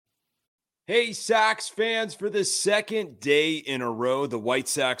Hey, Sox fans, for the second day in a row, the White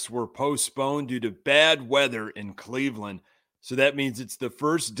Sox were postponed due to bad weather in Cleveland. So that means it's the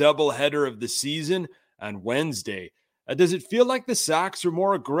first doubleheader of the season on Wednesday. Does it feel like the Sox are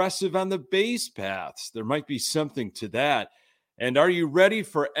more aggressive on the base paths? There might be something to that. And are you ready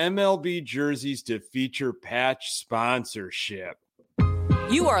for MLB jerseys to feature patch sponsorship?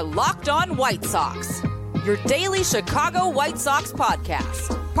 You are Locked On White Sox, your daily Chicago White Sox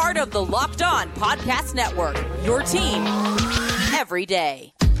podcast. Part of the Locked On Podcast Network, your team every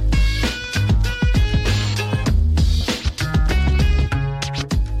day.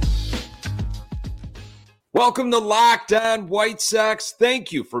 Welcome to Locked On White Sox.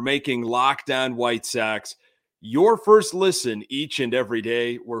 Thank you for making Locked On White Sox your first listen each and every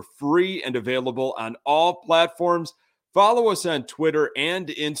day. We're free and available on all platforms. Follow us on Twitter and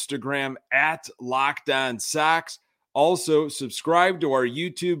Instagram at Locked On Sox. Also, subscribe to our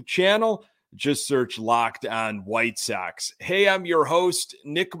YouTube channel. Just search Locked On White Sox. Hey, I'm your host,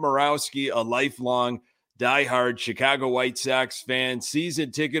 Nick Morawski, a lifelong diehard Chicago White Sox fan,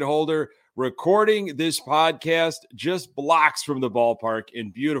 season ticket holder, recording this podcast just blocks from the ballpark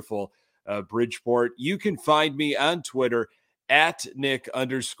in beautiful Bridgeport. You can find me on Twitter at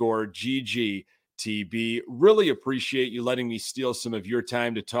Nick_GGTB. Really appreciate you letting me steal some of your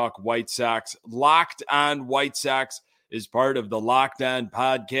time to talk White Sox. Locked On White Sox is part of the Locked On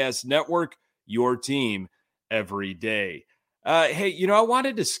Podcast Network, your team every day. Hey, I want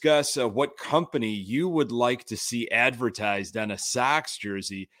to discuss what company you would like to see advertised on a Sox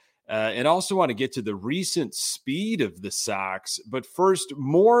jersey. And also want to get to the recent speed of the Sox. But first,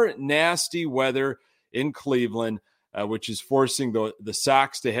 more nasty weather in Cleveland, which is forcing the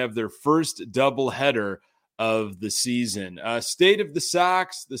Sox to have their first doubleheader of the season. State of the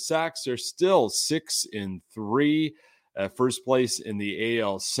Sox are still 6-3, first place in the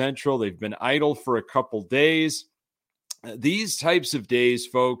AL Central. They've been idle for a couple days. These types of days,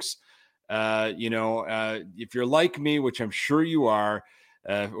 folks, if you're like me, which I'm sure you are,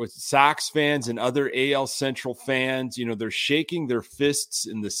 with Sox fans and other AL Central fans, they're shaking their fists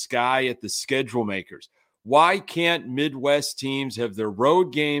in the sky at the schedule makers. Why can't Midwest teams have their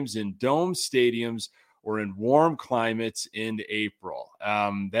road games in dome stadiums or in warm climates in April?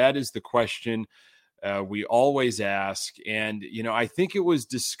 That is the question we always ask. And, I think it was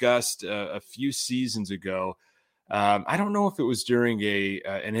discussed a few seasons ago. I don't know if it was during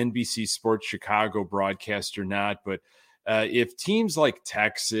an NBC Sports Chicago broadcast or not, but if teams like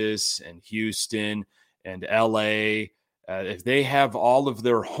Texas and Houston and LA, if they have all of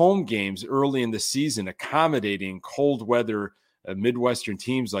their home games early in the season accommodating cold weather Midwestern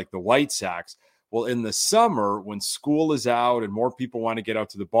teams like the White Sox, well, in the summer when school is out and more people want to get out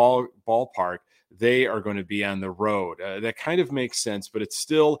to the ballpark, they are going to be on the road. That kind of makes sense, but it's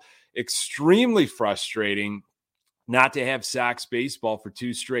still extremely frustrating not to have Sox baseball for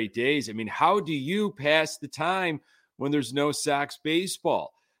 2 straight days. I mean, how do you pass the time when there's no Sox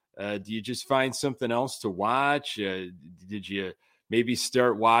baseball? Do you just find something else to watch? Did you maybe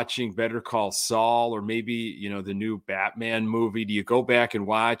start watching Better Call Saul or maybe, the new Batman movie? Do you go back and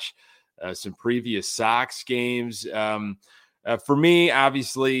watch some previous Sox games? For me,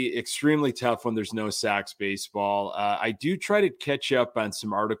 obviously, extremely tough when there's no Sox baseball. I do try to catch up on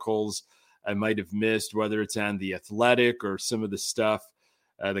some articles I might have missed, whether it's on The Athletic or some of the stuff,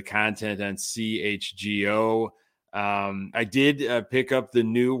 the content on CHGO. I did pick up the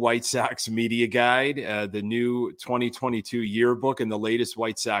new White Sox media guide, the new 2022 yearbook and the latest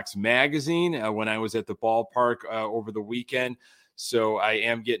White Sox magazine when I was at the ballpark over the weekend. So I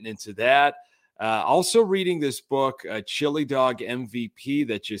am getting into that. Also reading this book, Chili Dog MVP,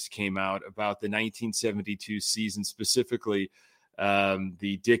 that just came out about the 1972 season, specifically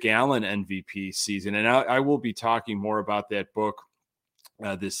the Dick Allen MVP season. And I will be talking more about that book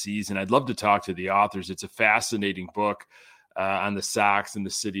this season. I'd love to talk to the authors. It's a fascinating book on the Sox and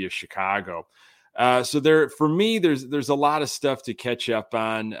the city of Chicago. So for me, there's a lot of stuff to catch up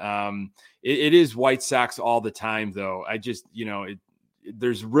on. It is White Sox all the time, though. I just,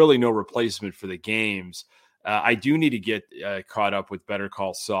 there's really no replacement for the games. I do need to get caught up with Better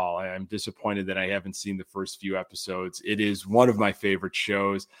Call Saul. I'm disappointed that I haven't seen the first few episodes. It is one of my favorite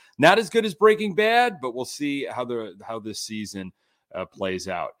shows. Not as good as Breaking Bad, but we'll see how this season plays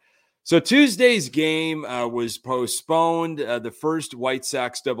out. So Tuesday's game was postponed. The first White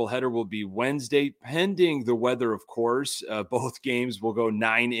Sox doubleheader will be Wednesday, pending the weather, of course. Both games will go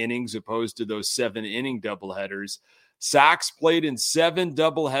 9 innings opposed to those 7-inning doubleheaders. Sox played in 7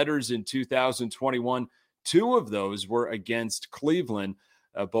 doubleheaders in 2021. 2 of those were against Cleveland.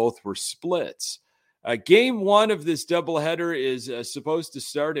 Both were splits. Game one of this doubleheader is supposed to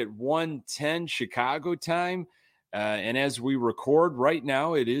start at 1:10 Chicago time. And as we record right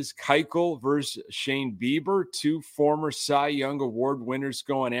now, it is Keuchel versus Shane Bieber, two former Cy Young Award winners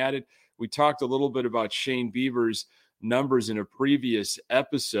going at it. We talked a little bit about Shane Bieber's numbers in a previous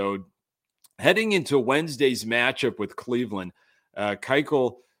episode. Heading into Wednesday's matchup with Cleveland,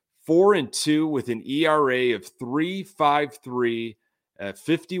 Keuchel 4-2 with an ERA of 3.53,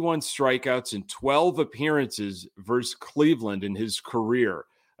 51 strikeouts and 12 appearances versus Cleveland in his career.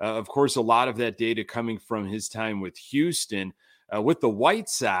 Of course, a lot of that data coming from his time with Houston. With the White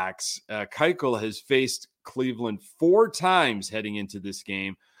Sox, Keuchel has faced Cleveland 4 times heading into this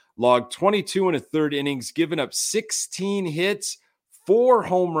game, logged 22 1/3 innings, given up 16 hits, 4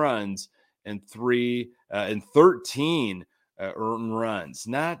 home runs, and 13 earned runs.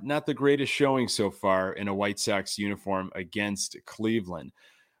 Not the greatest showing so far in a White Sox uniform against Cleveland.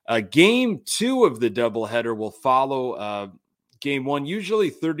 Game 2 of the doubleheader will follow Game 1, usually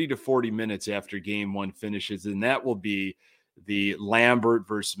 30 to 40 minutes after Game 1 finishes, and that will be the Lambert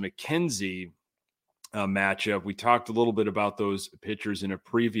versus McKenzie matchup. We talked a little bit about those pitchers in a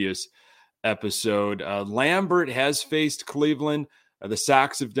previous episode. Lambert has faced Cleveland. The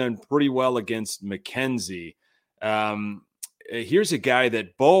Sox have done pretty well against McKenzie. Here's a guy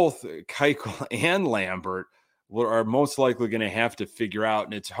that both Keuchel and Lambert are most likely going to have to figure out,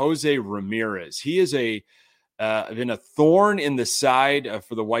 and it's Jose Ramirez. He is been a thorn in the side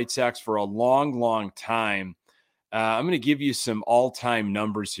for the White Sox for a long, long time. I'm going to give you some all-time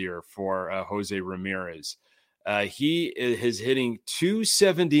numbers here for Jose Ramirez. He is hitting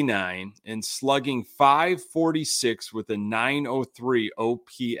 .279 and slugging .546 with a .903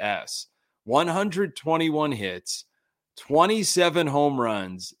 OPS, 121 hits, 27 home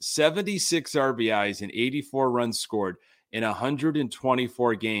runs, 76 RBIs, and 84 runs scored in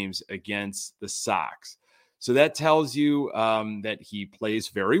 124 games against the Sox. So that tells you that he plays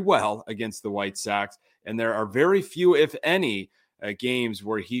very well against the White Sox, and there are very few, if any, games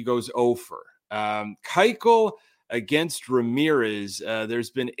where he goes over. Keuchel against Ramirez,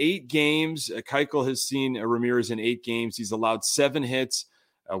 there's been 8 games. Keuchel has seen Ramirez in 8 games. He's allowed 7 hits,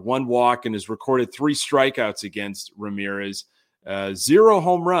 1 walk, and has recorded 3 strikeouts against Ramirez, 0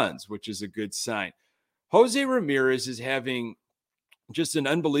 home runs, which is a good sign. Jose Ramirez is having just an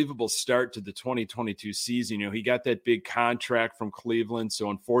unbelievable start to the 2022 season. You know, he got that big contract from Cleveland. So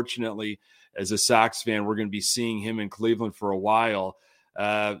unfortunately, as a Sox fan, we're going to be seeing him in Cleveland for a while.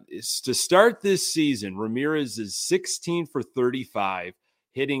 To start this season, Ramirez is 16 for 35,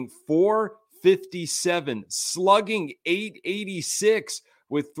 hitting .457, slugging .886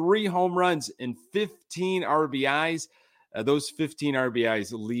 with 3 home runs and 15 RBIs. Those 15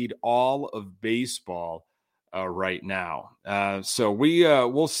 RBIs lead all of baseball right now. So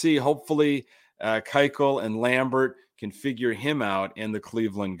we'll see. Hopefully Keuchel and Lambert can figure him out and the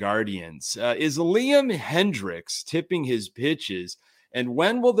Cleveland Guardians. Is Liam Hendriks tipping his pitches? And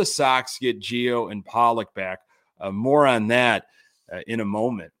when will the Sox get Gio and Pollock back? More on that in a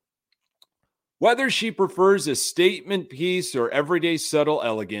moment. Whether she prefers a statement piece or everyday subtle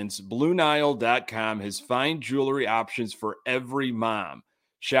elegance, BlueNile.com has fine jewelry options for every mom.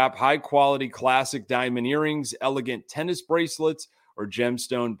 Shop high-quality classic diamond earrings, elegant tennis bracelets, or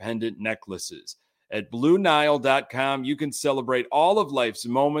gemstone pendant necklaces. At BlueNile.com, you can celebrate all of life's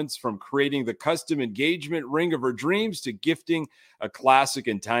moments, from creating the custom engagement ring of her dreams to gifting a classic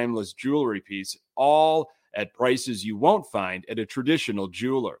and timeless jewelry piece, all at prices you won't find at a traditional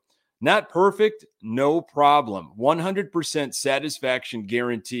jeweler. Not perfect? No problem. 100% satisfaction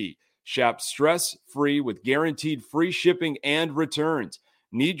guarantee. Shop stress-free with guaranteed free shipping and returns.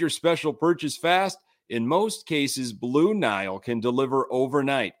 Need your special purchase fast? In most cases, Blue Nile can deliver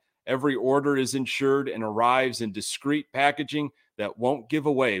overnight. Every order is insured and arrives in discreet packaging that won't give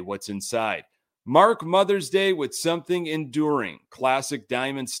away what's inside. Mark Mother's Day with something enduring. Classic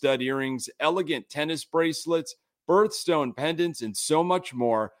diamond stud earrings, elegant tennis bracelets, birthstone pendants, and so much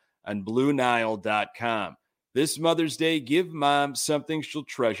more on BlueNile.com. This Mother's Day, give mom something she'll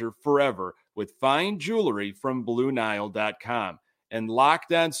treasure forever with fine jewelry from BlueNile.com. And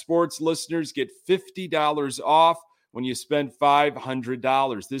Locked On Sports listeners get $50 off when you spend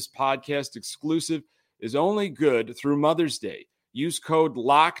 $500. This podcast exclusive is only good through Mother's Day. Use code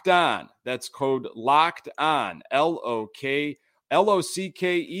Locked On. That's code Locked On, LOCKEDON.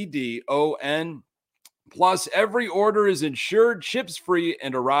 Plus, every order is insured, ships free,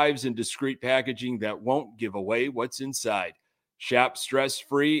 and arrives in discreet packaging that won't give away what's inside. Shop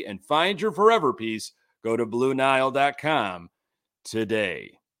stress-free and find your forever piece. Go to BlueNile.com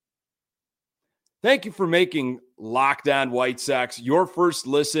today. Thank you for making Locked On White Sox, your first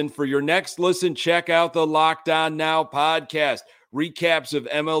listen. For your next listen, check out the Locked On Now podcast. Recaps of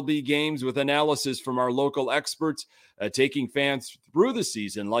MLB games with analysis from our local experts, taking fans through the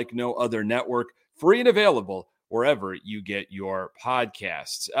season like no other network. Free and available wherever you get your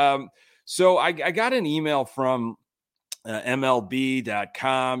podcasts. So I got an email from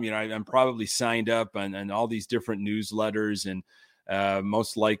MLB.com. I'm probably signed up on all these different newsletters, and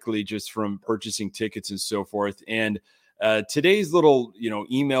most likely just from purchasing tickets and so forth. And today's little,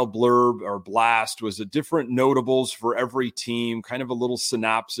 email blurb or blast was a different notables for every team, kind of a little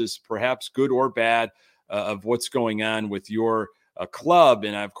synopsis, perhaps good or bad, of what's going on with your club.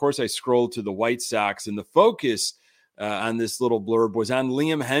 And of course, I scrolled to the White Sox, and the focus on this little blurb was on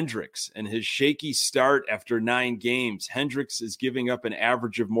Liam Hendriks and his shaky start after 9 games. Hendriks is giving up an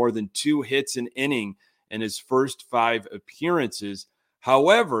average of more than 2 hits an inning in his first 5 appearances.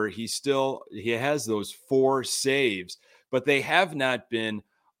 However, he has those 4 saves, but they have not been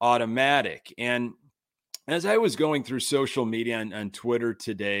automatic. And as I was going through social media on Twitter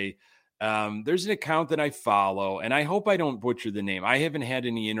today, there's an account that I follow, and I hope I don't butcher the name. I haven't had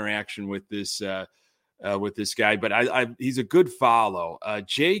any interaction with this guy, but he's a good follow.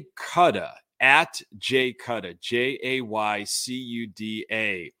 Jay Cudda, at Jay Cudda, Jaycuda.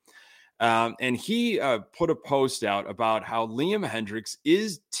 And he put a post out about how Liam Hendriks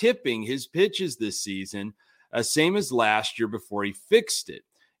is tipping his pitches this season, same as last year before he fixed it.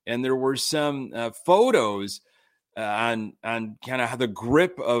 And there were some photos on kind of how the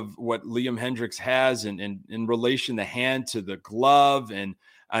grip of what Liam Hendriks has and in relation the hand to the glove, and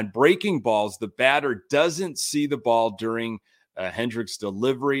on breaking balls, the batter doesn't see the ball during Hendriks'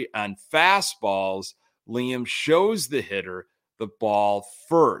 delivery. On fastballs, Liam shows the hitter the ball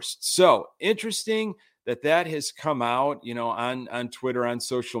first. So interesting that has come out, on Twitter, on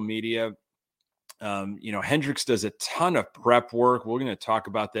social media. Hendriks does a ton of prep work. We're going to talk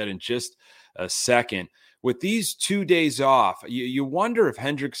about that in just a second. With these 2 days off, you wonder if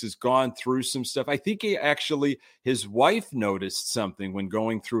Hendriks has gone through some stuff. I think his wife noticed something when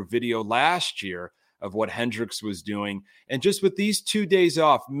going through video last year of what Hendriks was doing. And just with these 2 days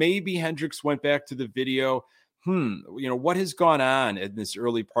off, maybe Hendriks went back to the video. What has gone on in this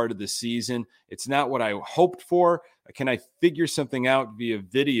early part of the season? It's not what I hoped for. Can I figure something out via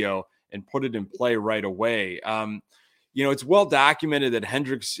video and put it in play right away? It's well documented that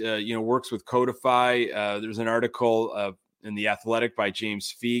Hendriks, works with Codify. There's an article in The Athletic by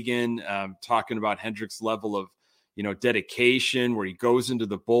James Fegan talking about Hendriks' level of, dedication, where he goes into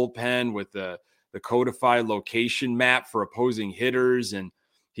the bullpen with the Codify location map for opposing hitters, and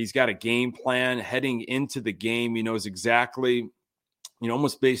he's got a game plan heading into the game. He knows exactly,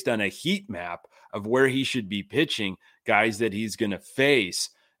 almost based on a heat map of where he should be pitching guys that he's going to face.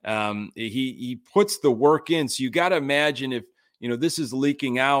 He puts the work in. So you got to imagine if, this is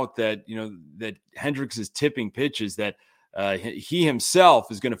leaking out that, that Hendriks is tipping pitches, that he himself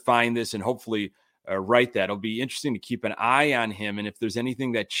is going to find this and hopefully write that. It'll be interesting to keep an eye on him. And if there's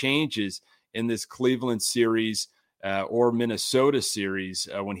anything that changes in this Cleveland series, or Minnesota series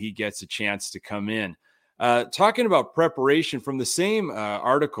when he gets a chance to come in. Talking about preparation from the same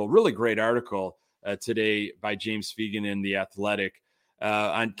article, really great article today by James Fegan in The Athletic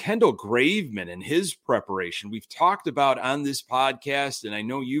on Kendall Graveman and his preparation. We've talked about on this podcast, and I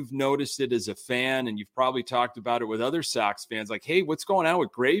know you've noticed it as a fan, and you've probably talked about it with other Sox fans, like, hey, what's going on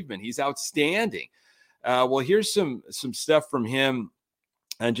with Graveman? He's outstanding. Well, here's some stuff from him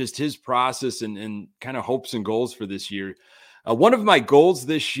and just his process and kind of hopes and goals for this year. One of my goals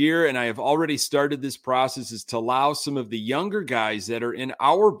this year, and I have already started this process, is to allow some of the younger guys that are in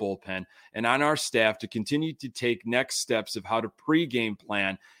our bullpen and on our staff to continue to take next steps of how to pregame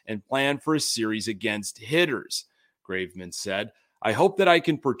plan and plan for a series against hitters, Graveman said. I hope that I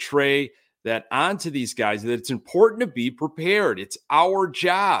can portray that onto these guys, that it's important to be prepared. It's our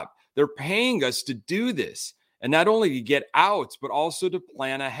job. They're paying us to do this. And not only to get outs, but also to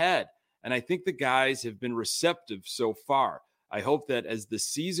plan ahead. And I think the guys have been receptive so far. I hope that as the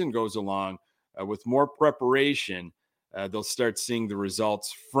season goes along, with more preparation, they'll start seeing the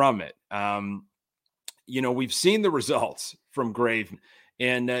results from it. We've seen the results from Graveman,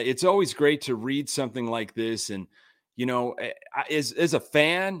 and it's always great to read something like this. And, as a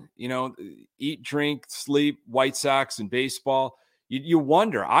fan, eat, drink, sleep, White Sox and baseball.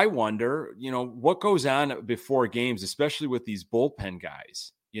 I wonder, what goes on before games, especially with these bullpen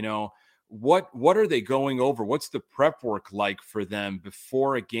guys. What are they going over? What's the prep work like for them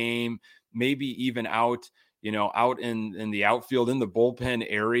before a game, maybe even out in the outfield, in the bullpen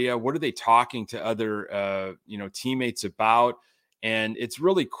area? What are they talking to other, teammates about? And it's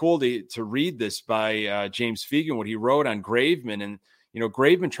really cool to read this by James Fegan, what he wrote on Graveman. And,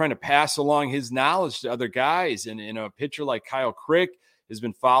 Graveman trying to pass along his knowledge to other guys. And, a pitcher like Kyle Crick has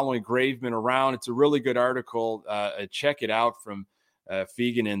been following Graveman around. It's a really good article. Check it out from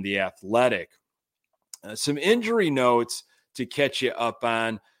Fegan in The Athletic. Some injury notes to catch you up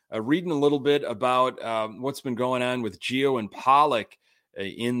on. Reading a little bit about what's been going on with Gio and Pollock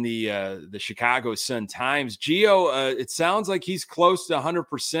in the Chicago Sun-Times. Gio, it sounds like he's close to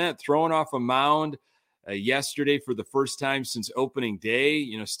 100%, throwing off a mound yesterday for the first time since opening day,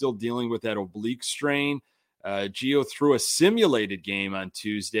 still dealing with that oblique strain. Gio threw a simulated game on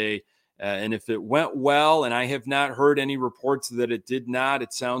Tuesday, and if it went well, and I have not heard any reports that it did not,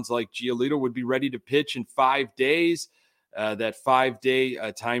 it sounds like Giolito would be ready to pitch in 5 days. That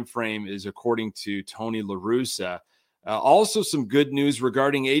 5-day time frame is according to Tony La Russa. Also, some good news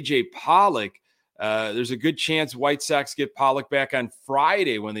regarding A.J. Pollock. There's a good chance White Sox get Pollock back on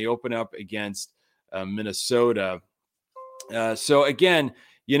Friday when they open up against Minnesota. So again,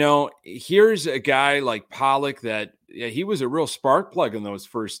 here's a guy like Pollock that he was a real spark plug in those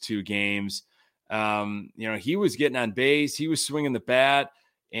first 2 games. He was getting on base, he was swinging the bat,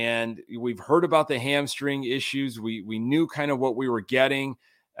 and we've heard about the hamstring issues. We knew kind of what we were getting,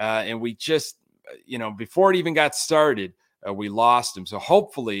 and we just, before it even got started, we lost him. So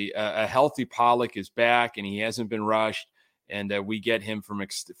hopefully a healthy Pollock is back and he hasn't been rushed, and we get him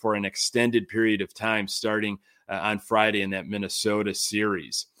for an extended period of time starting on Friday in that Minnesota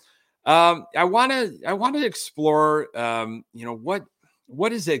series. I want to explore,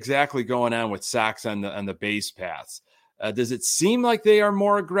 what is exactly going on with Sox on the base paths. Does it seem like they are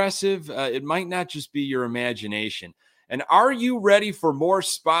more aggressive? It might not just be your imagination. And are you ready for more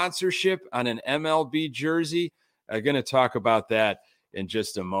sponsorship on an MLB jersey? I'm going to talk about that in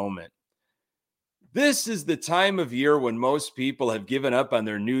just a moment. This is the time of year when most people have given up on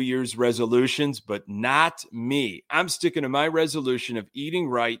their New Year's resolutions, but not me. I'm sticking to my resolution of eating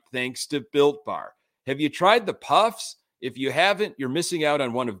right thanks to Built Bar. Have you tried the Puffs? If you haven't, you're missing out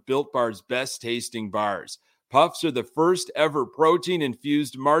on one of Built Bar's best tasting bars. Puffs are the first ever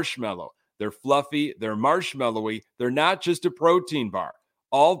protein-infused marshmallow. They're fluffy, they're marshmallowy, they're not just a protein bar.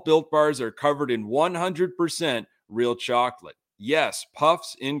 All Built Bars are covered in 100% real chocolate. Yes,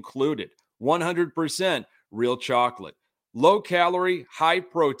 Puffs included. 100% real chocolate. Low calorie, high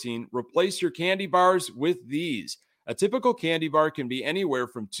protein. Replace your candy bars with these. A typical candy bar can be anywhere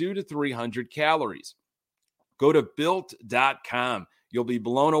from 200 to 300 calories. Go to Built.com. You'll be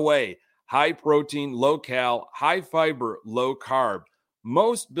blown away. High protein, low cal, high fiber, low carb.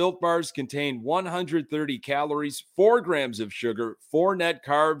 Most Built Bars contain 130 calories, 4 grams of sugar, 4 net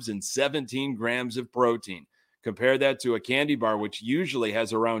carbs, and 17 grams of protein. Compare that to a candy bar, which usually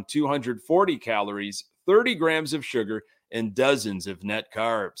has around 240 calories, 30 grams of sugar, and dozens of net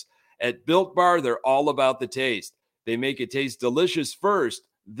carbs. At Built Bar, they're all about the taste. They make it taste delicious first,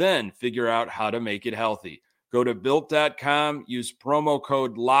 then figure out how to make it healthy. Go to Built.com, use promo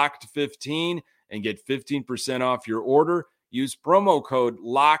code LOCKED15 and get 15% off your order. Use promo code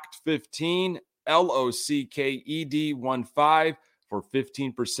LOCKED15, LOCKED15 for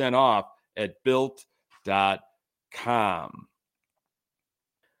 15% off at Built.com.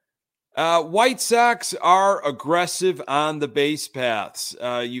 White Sox are aggressive on the base paths.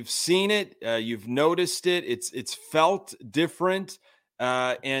 You've seen it. You've noticed it. It's felt different.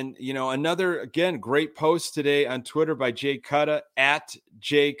 And, another, again, great post today on Twitter by Jay Cutta, at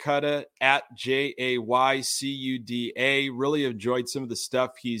Jay Cutta, at JAYCUDA. Really enjoyed some of the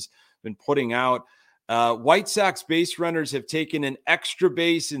stuff he's been putting out. White Sox base runners have taken an extra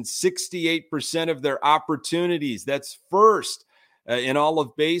base in 68% of their opportunities. That's first in all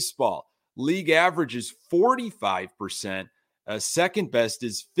of baseball. League average is 45%. Second best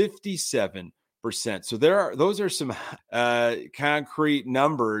is 57%. So those are some concrete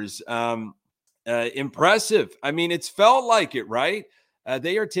numbers. Impressive. I mean, it's felt like it, right?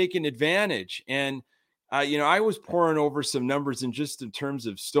 They are taking advantage. And, I was pouring over some numbers in terms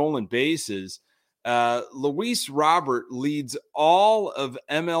of stolen bases. Luis Robert leads all of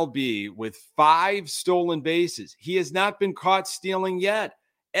MLB with 5 stolen bases. He has not been caught stealing yet.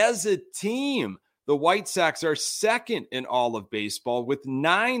 As a team, the White Sox are second in all of baseball with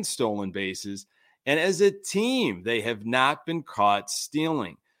 9 stolen bases. And as a team, they have not been caught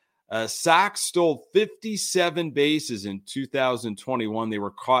stealing. Sox stole 57 bases in 2021. They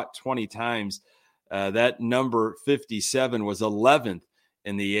were caught 20 times. That number 57 was 11th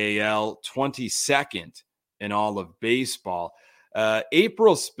in the AL, 22nd in all of baseball.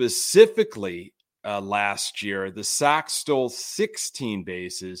 April specifically, last year, the Sox stole 16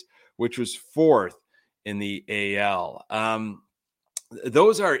 bases, which was 4th in the AL.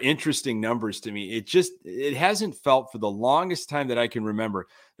 those are interesting numbers to me. It hasn't felt for the longest time that I can remember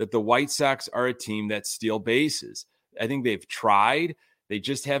that the White Sox are a team that steal bases. I think they've tried. They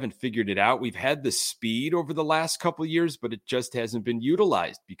just haven't figured it out. We've had the speed over the last couple of years, but it just hasn't been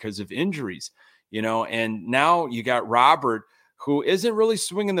utilized because of injuries, and now you got Robert, who isn't really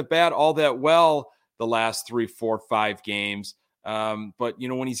swinging the bat all that well the last 3, 4, 5 games. But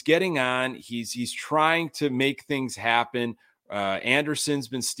when he's getting on, he's trying to make things happen. Anderson's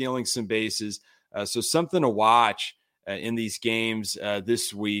been stealing some bases. So something to watch in these games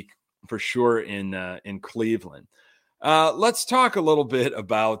this week for sure in Cleveland. Let's talk a little bit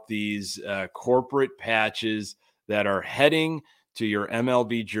about these corporate patches that are heading to your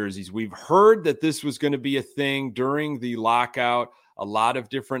MLB jerseys. We've heard that this was going to be a thing during the lockout. A lot of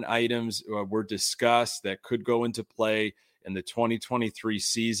different items were discussed that could go into play in the 2023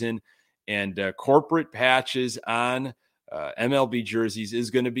 season. And corporate patches on MLB jerseys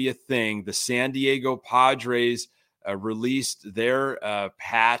is going to be a thing. The San Diego Padres released their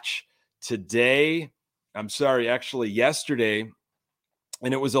patch yesterday, and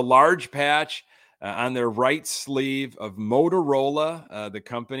it was a large patch on their right sleeve of Motorola, the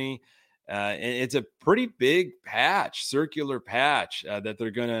company. And it's a pretty big patch, circular patch that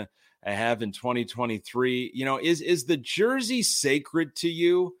they're going to have in 2023. Is the jersey sacred to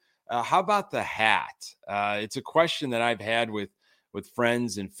you? How about the hat? It's a question that I've had with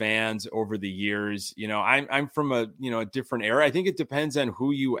friends and fans over the years. I'm from a different era. I think it depends on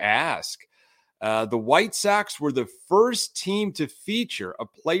who you ask. The White Sox were the first team to feature a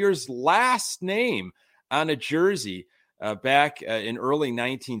player's last name on a jersey back in early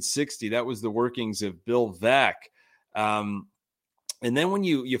 1960. That was the workings of Bill Veeck. And then when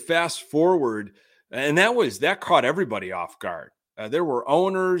you fast forward, and that caught everybody off guard. There were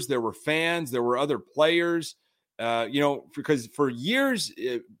owners, there were fans, there were other players, because for years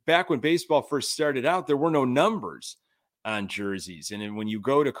back when baseball first started out, there were no numbers on jerseys. And then when you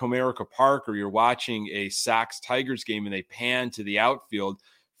go to Comerica Park or you're watching a Sox-Tigers game and they pan to the outfield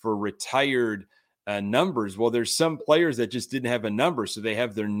for retired numbers, well, there's some players that just didn't have a number, so they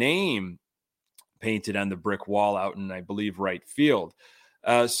have their name painted on the brick wall out in, I believe, right field.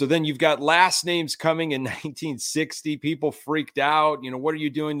 So then you've got last names coming in 1960. People freaked out. What are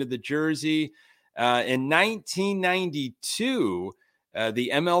you doing to the jersey? In 1992, the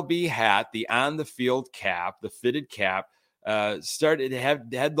MLB hat, the on-the-field cap, the fitted cap, had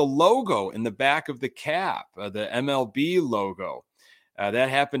the logo in the back of the cap, the MLB logo. That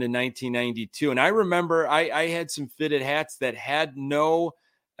happened in 1992. And I remember I had some fitted hats that had no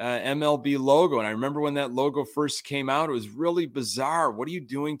MLB logo. And I remember when that logo first came out, it was really bizarre. What are you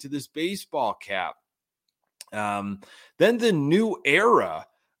doing to this baseball cap? Then the New Era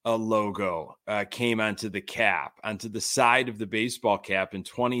logo came onto the cap, onto the side of the baseball cap in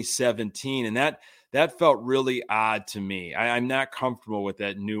 2017. And that felt really odd to me. I'm not comfortable with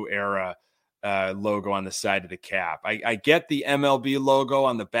that New Era logo on the side of the cap. I get the MLB logo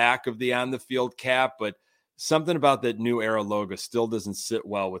on the back of the on the field cap, but something about that New Era logo still doesn't sit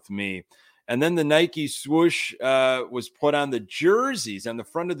well with me. And then the Nike swoosh was put on the jerseys, on the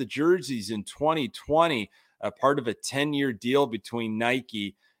front of the jerseys in 2020, part of a 10-year deal between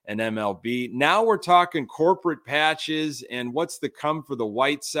Nike and MLB. Now we're talking corporate patches and what's to come for the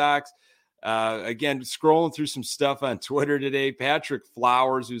White Sox. Again, scrolling through some stuff on Twitter today, Patrick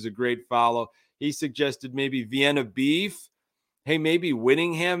Flowers, who's a great follow, he suggested maybe Vienna beef. Hey, maybe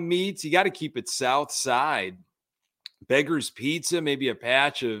Whittingham meats. You got to keep it South Side. Beggar's Pizza, maybe a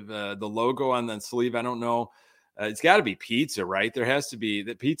patch of the logo on the sleeve. I don't know. It's got to be pizza, right?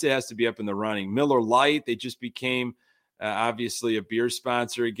 The pizza has to be up in the running. Miller Lite, they just became obviously a beer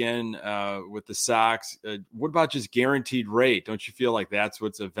sponsor again with the Sox. What about just guaranteed rate? Don't you feel like that's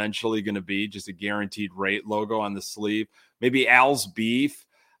what's eventually going to be, just a guaranteed rate logo on the sleeve? Maybe Al's Beef.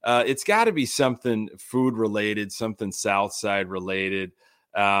 It's got to be something food related, something South Side related.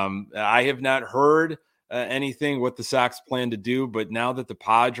 I have not heard anything what the Sox plan to do, but now that the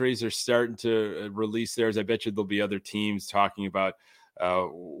Padres are starting to release theirs, I bet you there'll be other teams talking about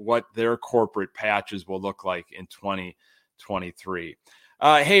what their corporate patches will look like in 2023.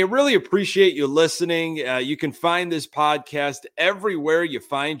 Hey, really appreciate you listening. You can find this podcast everywhere you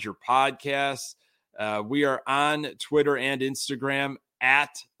find your podcasts. We are on Twitter and Instagram at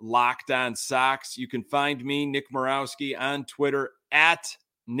Locked On Sox. You can find me, Nick Morawski, on Twitter at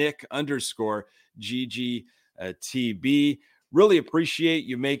Nick_GGTB. Really appreciate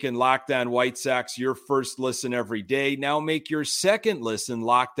you making Locked On White Sox your first listen every day. Now make your second listen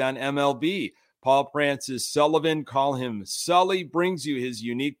Locked On MLB. Paul Prance's Sullivan, call him Sully, brings you his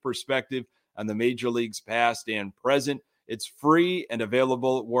unique perspective on the major leagues past and present. It's free and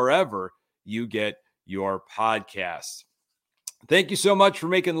available wherever you get your podcasts. Thank you so much for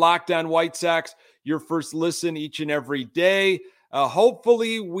making Locked On White Sox your first listen each and every day.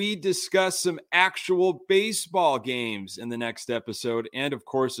 Hopefully we discuss some actual baseball games in the next episode, and of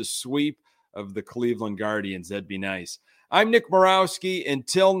course a sweep of the Cleveland Guardians. That'd be nice. I'm Nick Morawski.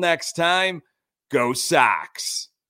 Until next time, go Sox.